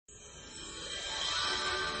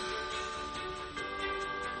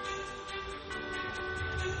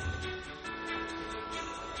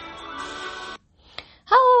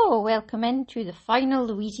welcome into the final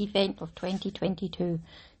LouiseyVent of 2022.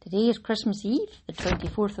 Today is Christmas Eve, the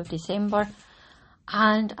 24th of December,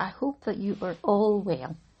 and I hope that you are all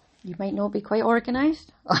well. You might not be quite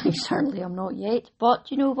organised, I certainly am not yet, but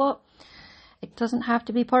you know what? It doesn't have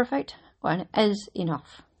to be perfect, and it is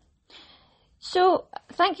enough. So,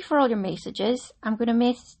 thank you for all your messages. I'm going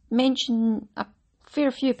to mention a fair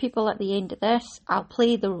few people at the end of this. I'll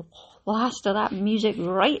play the last of that music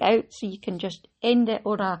right out so you can just end it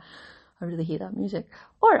on a, I really hate that music,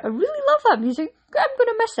 or I really love that music, I'm going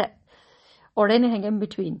to miss it, or anything in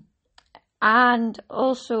between. And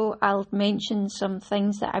also I'll mention some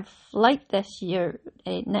things that I've liked this year,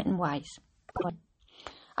 knitting wise.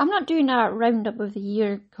 I'm not doing a roundup of the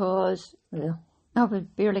year because, well, I was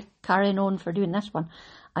barely carrying on for doing this one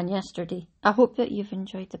and yesterday. I hope that you've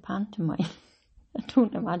enjoyed the pantomime. I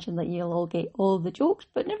don't imagine that you'll all get all the jokes,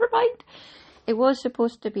 but never mind. It was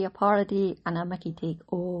supposed to be a parody and a Mickey take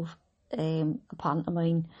of a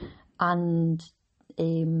pantomime, and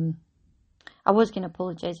I was going to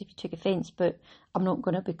apologise if you took offence, but I'm not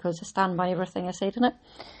going to because I stand by everything I said in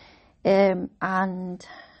it. And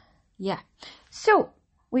yeah, so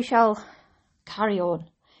we shall carry on.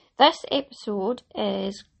 This episode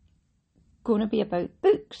is going to be about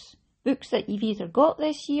books. Books that you've either got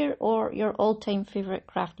this year or your all-time favourite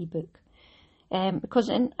crafty book. Because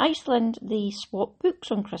in Iceland they swap books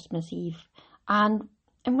on Christmas Eve, and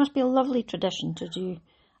it must be a lovely tradition to do.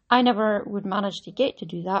 I never would manage to get to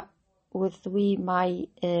do that with the way my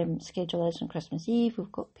schedule is on Christmas Eve.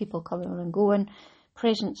 We've got people coming on and going,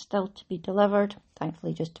 presents still to be delivered,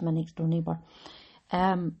 thankfully just to my next door neighbour,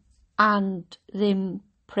 and then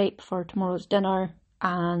prep for tomorrow's dinner,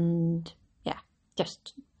 and yeah,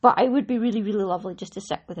 but it would be really, really lovely just to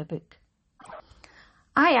sit with a book.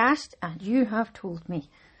 I asked, and you have told me.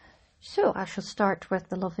 So I shall start with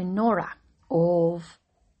the lovely Nora of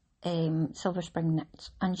Silver Spring Knits.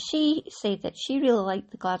 And she said that she really liked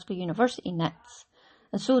the Glasgow University knits,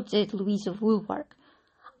 and so did Louise of Woolwork.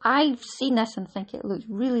 I've seen this and think it looks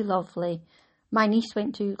really lovely. My niece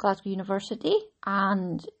went to Glasgow University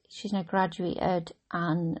and she's now graduated,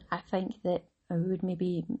 and I think that I would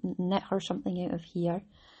maybe knit her something out of here.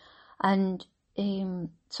 And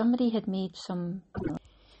somebody had made some...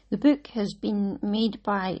 The book has been made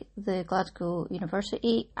by the Glasgow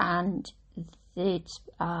University, and it's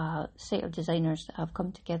a set of designers that have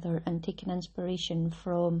come together and taken inspiration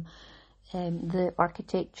from the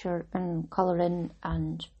architecture and colouring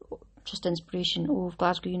and just inspiration of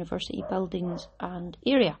Glasgow University buildings and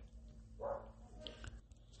area.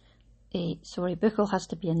 Sorry, Buchel has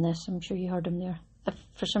to be in this. I'm sure you heard him there.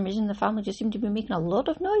 For some reason, the family just seemed to be making a lot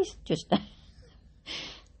of noise just now.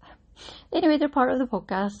 Anyway, they're part of the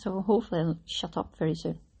podcast, so hopefully they'll shut up very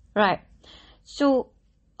soon. Right. So,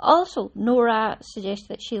 also, Nora suggests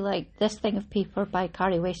that she liked This Thing of Paper by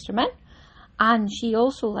Carrie Westerman, and she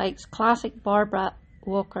also likes classic Barbara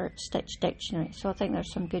Walker Stitch Dictionary. So I think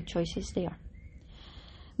there's some good choices there.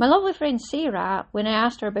 My lovely friend Sarah, when I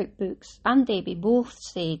asked her about books, and Debbie both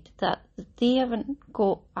said that they haven't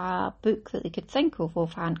got a book that they could think of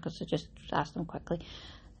offhand, because I just asked them quickly.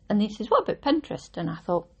 And they said, what about Pinterest? And I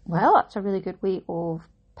thought, well, that's a really good way of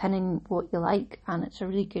pinning what you like, and it's a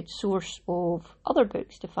really good source of other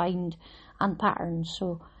books to find and patterns.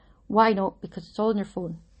 So why not? Because it's all on your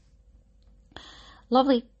phone.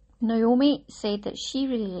 Lovely Naomi said that she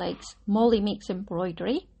really likes Molly Makes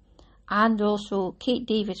Embroidery, and also Kate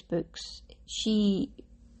Davis books. She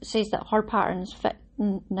says that her patterns fit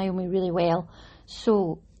Naomi really well,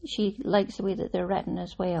 so she likes the way that they're written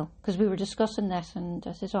as well. Because we were discussing this, and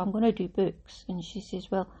I says, oh, I'm going to do books. And she says,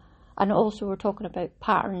 well, and also we're talking about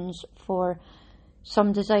patterns for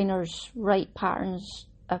some designers write patterns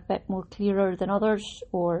a bit more clearer than others,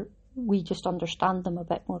 or we just understand them a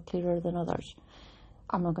bit more clearer than others.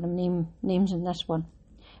 I'm not going to name names in this one.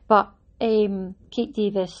 But Kate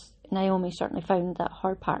Davis, Naomi certainly found that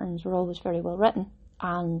her patterns were always very well written,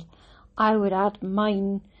 and I would add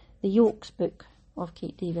mine, the Yolks book of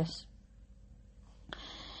Kate Davis.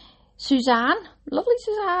 Suzanne, lovely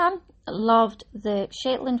Suzanne, loved the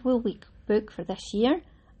Shetland Wool Week book for this year,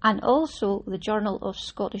 and also the Journal of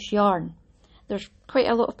Scottish Yarn. There's quite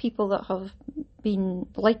a lot of people that have been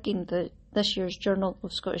liking this year's Journal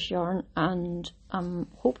of Scottish Yarn, and I'm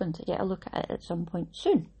hoping to get a look at it at some point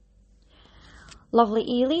soon. Lovely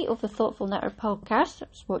Ailey of the Thoughtful Knitter podcast. I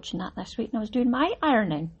was watching that this week and I was doing my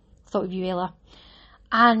ironing. Thought of you, Ayla.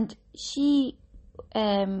 And she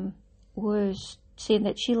was saying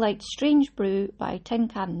that she liked Strange Brew by Tin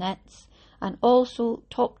Can Knits, and also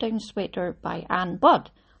Top Down Sweater by Anne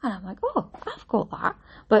Budd. And I'm like, oh, I've got that.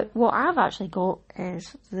 But what I've actually got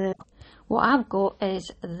is the what I've got is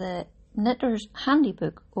the Knitter's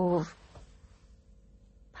Handybook of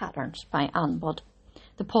Patterns by Anne Budd.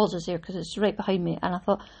 The pause is there because it's right behind me, and I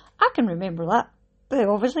thought, I can remember that, but I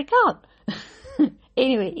obviously can't.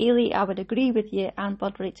 Anyway, Ailey, I would agree with you. Anne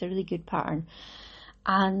Budd writes a really good pattern,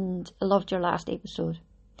 and I loved your last episode.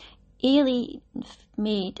 Ailey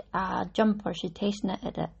made a jumper, she test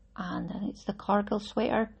knitted it, and it's the Cargill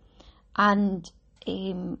sweater, and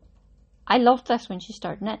I loved this when she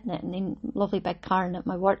started knitting it, and then lovely big Karen at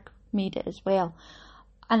my work made it as well.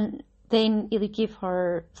 And then Ailey gave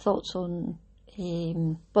her thoughts on,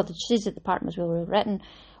 well, she says that the pattern was well written,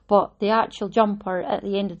 but the actual jumper at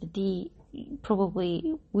the end of the day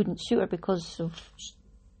probably wouldn't suit her because of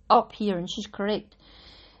up here, and she's correct,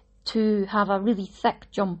 to have a really thick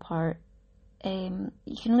jumper. You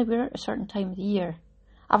can only wear it at a certain time of the year.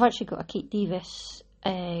 I've actually got a Kate Davis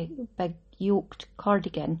big yoked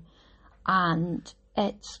cardigan, and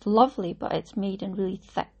it's lovely, but it's made in really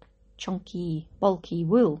thick, chunky, bulky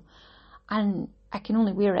wool, and I can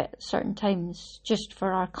only wear it at certain times just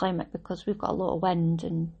for our climate because we've got a lot of wind,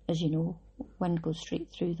 and as you know, wind goes straight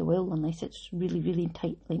through the wool unless it's really, really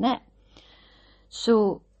tightly knit.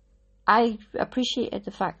 So I appreciated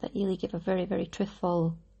the fact that Ailey gave a very, very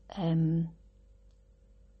truthful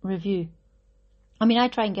review. I mean, I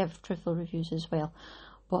try and give truthful reviews as well,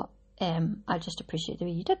 but I just appreciate the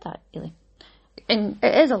way you did that, Ailey. And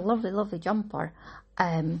it is a lovely, lovely jumper.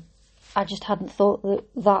 I just hadn't thought that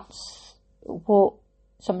that's what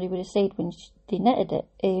somebody would have said when they knitted it.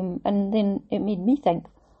 And then it made me think,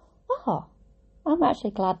 I'm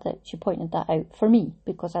actually glad that she pointed that out for me,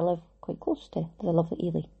 because I live quite close to the lovely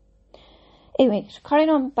Ailey. Anyway, so carrying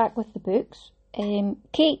on back with the books.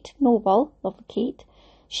 Kate Noble, lovely Kate,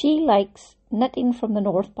 she likes Knitting from the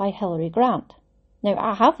North by Hilary Grant. Now,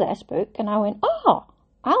 I have this book, and I went,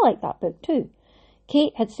 I like that book too.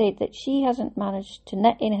 Kate had said that she hasn't managed to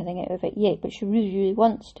knit anything out of it yet, but she really, really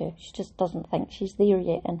wants to. She just doesn't think she's there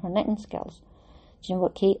yet in her knitting skills. Do you know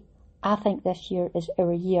what, Kate? I think this year is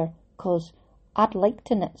our year, because I'd like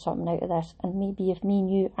to knit something out of this, and maybe if me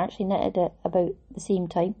and you actually knitted it about the same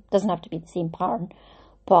time, doesn't have to be the same pattern,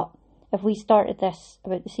 but if we started this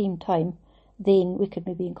about the same time, then we could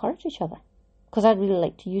maybe encourage each other, because I'd really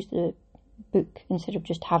like to use the book instead of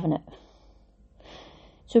just having it.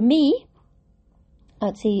 So me,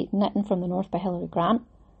 I'd say Knitting from the North by Hilary Grant.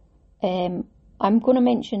 I'm going to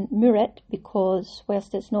mention Murit because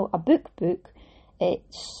whilst it's not a book,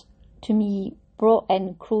 it's, to me, brought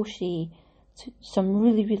in crochet to some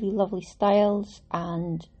really, really lovely styles,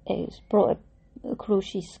 and it's brought the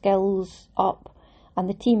crochet skills up, and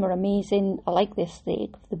the team are amazing. I like the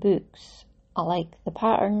aesthetic of the books. I like the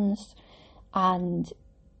patterns, and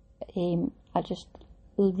I just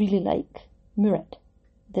really like Murit,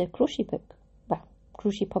 the crochet book,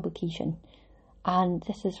 crochet publication. And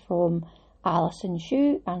this is from Alison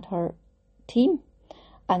Shue and her team.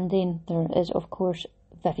 And then there is, of course,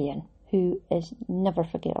 Vivian, who is never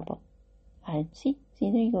forgettable. And see, there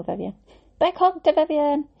you go, Vivian. Big hug to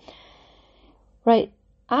Vivian. Right,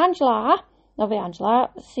 Angela, lovely Angela,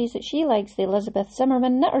 says that she likes the Elizabeth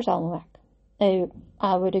Zimmerman Knitter's Almanac. Now,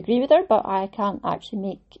 I would agree with her, but I can't actually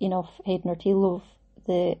make enough head nor tail of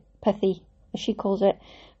the pithy, as she calls it,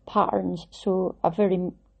 patterns, so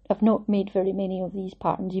I've not made very many of these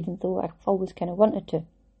patterns, even though I've always kind of wanted to.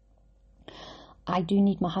 I do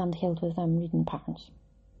need my hand held with them reading patterns.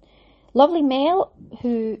 Lovely Mel,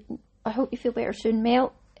 who I hope you feel better soon,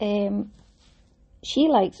 Mel. She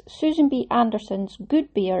likes Susan B. Anderson's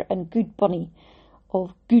Good Bear and Good Bunny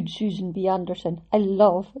of Good Susan B. Anderson. I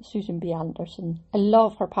love Susan B. Anderson. I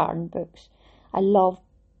love her pattern books. I love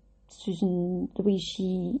Susan, the way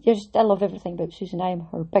I love everything about Susan. I am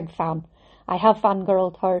her big fan. I have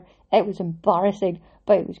fangirled her. It was embarrassing,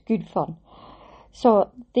 but it was good fun.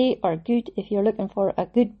 So they are good if you're looking for a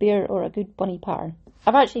good bear or a good bunny pattern.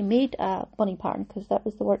 I've actually made a bunny pattern because that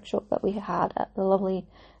was the workshop that we had at the lovely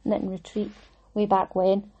knitting retreat way back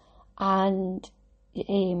when, and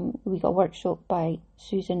we got a workshop by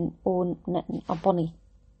Susan on knitting a bunny,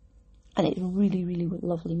 and it's really, really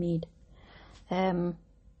lovely made.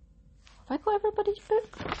 Have I got everybody's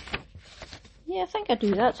book? Yeah, I think I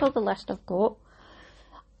do. That's all the list I've got.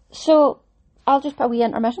 So I'll just put a wee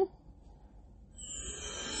intermission.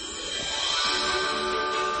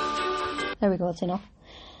 There we go, that's enough.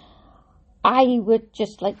 I would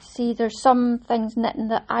just like to see there's some things knitting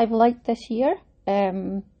that I've liked this year.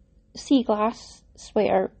 Sea Glass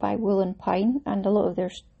sweater by Wool and Pine, and a lot of their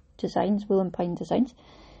designs, Wool and Pine designs.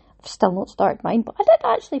 I've still not started mine, but I did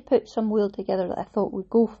actually put some wool together that I thought would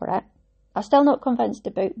go for it. I'm still not convinced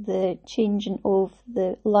about the changing of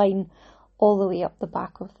the line all the way up the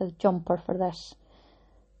back of the jumper for this.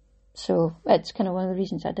 So it's kind of one of the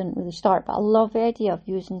reasons I didn't really start. But I love the idea of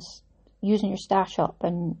using your stash up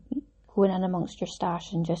and going in amongst your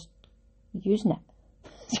stash and just using it.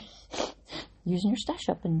 Using your stash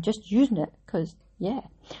up and just using it, because, yeah.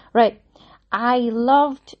 Right. I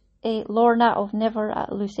loved Lorna of Never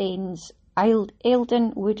at Loose Ends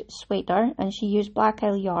Eildon Wood sweater, and she used Black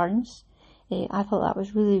Isle yarns. I thought that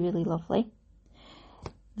was really, really lovely.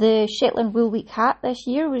 The Shetland Wool Week hat this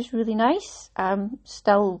year was really nice. I'm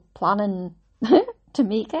still planning to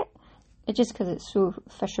make it. It's just because it's so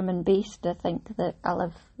fisherman based. I think that I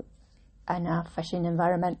live in a fishing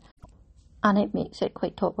environment and it makes it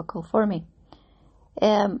quite topical for me.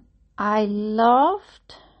 I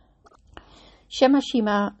loved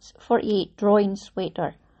Shima's 48 drawing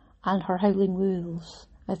sweater and her Howling Wools.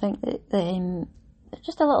 I think that they're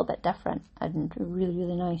just a little bit different and really,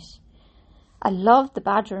 really nice. I loved the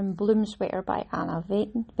Badger and Bloom sweater by Anna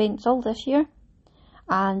Wenzel this year.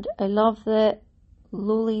 And I love the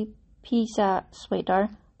Loli Pisa sweater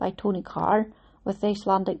by Tony Carr with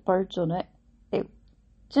Icelandic birds on it. I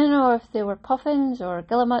don't know if they were puffins or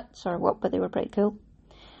guillemots or what, but they were pretty cool.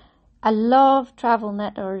 I love Travel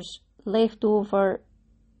Knitter's leftover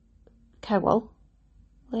cowl.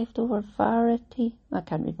 Leftover variety. I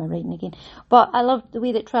can't read my writing again. But I love the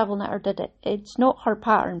way that Travel Knitter did it. It's not her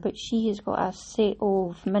pattern, but she has got a set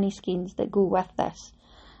of mini skeins that go with this.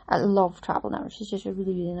 I love Travel Knitter. She's just a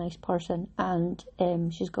really, really nice person. And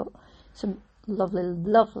she's got some lovely,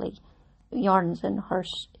 lovely yarns in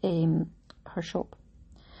her shop.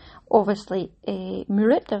 Obviously,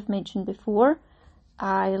 Murit, I've mentioned before.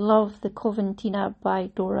 I love the Coventina by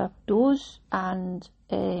Dora Doze, and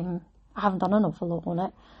I haven't done an awful lot on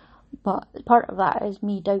it, but part of that is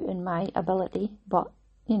me doubting my ability, but,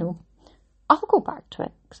 you know, I'll go back to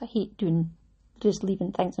it, because I hate just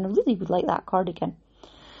leaving things, and I really would like that cardigan.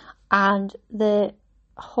 And the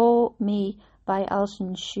Ho Me by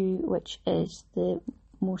Alison Shu, which is the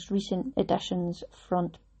most recent edition's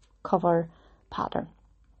front cover pattern.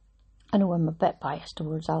 I know I'm a bit biased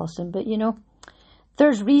towards Alison, but, you know,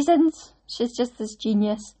 there's reasons. She's just this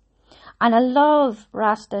genius. And I love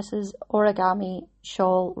Rastus's origami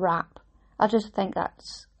shawl wrap. I just think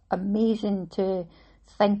that's amazing to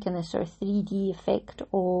think in this sort of 3D effect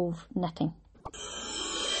of knitting.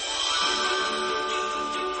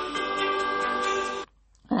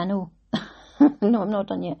 I know. No, I'm not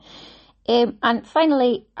done yet. And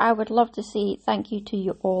finally, I would love to say thank you to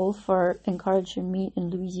you all for encouraging me in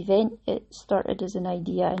LouiseyVent. It started as an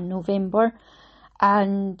idea in November,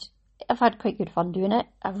 and I've had quite good fun doing it.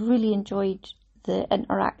 I've really enjoyed the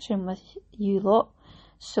interaction with you lot.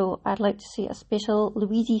 So I'd like to say a special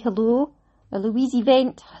Louisey hello, a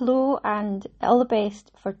LouiseyVent hello, and all the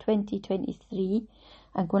best for 2023.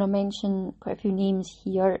 I'm going to mention quite a few names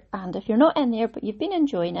here, and if you're not in there but you've been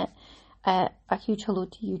enjoying it, a huge hello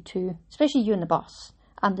to you too, especially you in the bus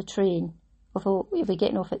and the train, although we'll be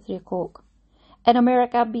getting off at 3 o'clock. In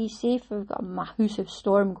America, be safe. We've got a massive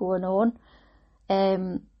storm going on.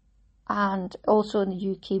 And also in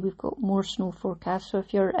the UK, we've got more snow forecast. So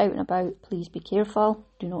if you're out and about, please be careful.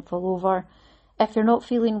 Do not fall over. If you're not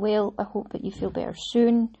feeling well, I hope that you feel better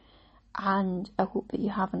soon. And I hope that you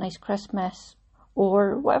have a nice Christmas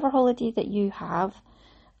or whatever holiday that you have.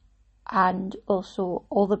 And also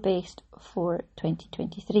all the best for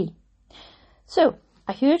 2023. So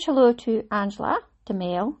a huge hello to Angela, to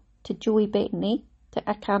Mel, to Joey Bettany, to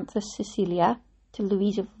Acanthus Cecilia, to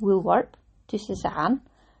Louise of Woolwarp, to Suzanne,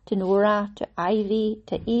 to Nora, to Ivy,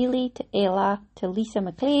 to Ailey, to Ella, to Lisa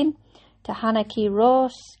McLean, to Hannah K.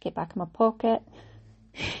 Ross, get back in my pocket,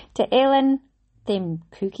 to Ellen, them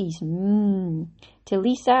cookies, to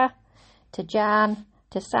Lisa, to Jan,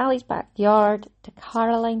 to Sally's Backyard, to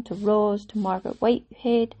Caroline, to Rose, to Margaret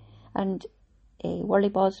Whitehead and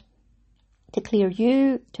Whirlybuzz, to Claire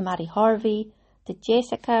Yu, to Mary Harvey, to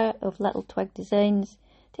Jessica of Little Twig Designs,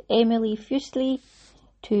 to Emily Fusely,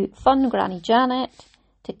 to Fun Granny Janet,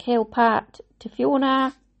 to Kel Pat, to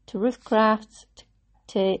Fiona, to Ruth Crafts,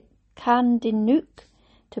 to Candy Nook,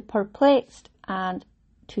 to Perplexed, and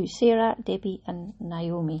to Sarah, Debbie and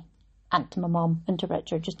Naomi, and to my mum and to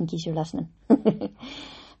Richard, just in case you're listening.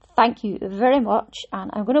 Thank you very much,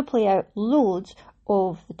 and I'm going to play out loads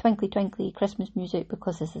of the Twinkly Twinkly Christmas music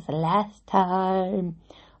because this is the last time.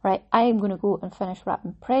 Right, I am going to go and finish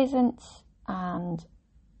wrapping presents and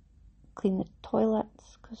clean the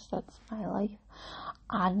toilets because that's my life,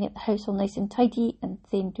 and get the house all nice and tidy, and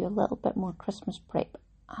then do a little bit more Christmas prep,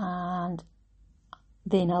 and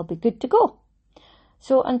then I'll be good to go.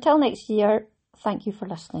 So until next year, thank you for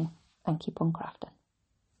listening and keep on crafting.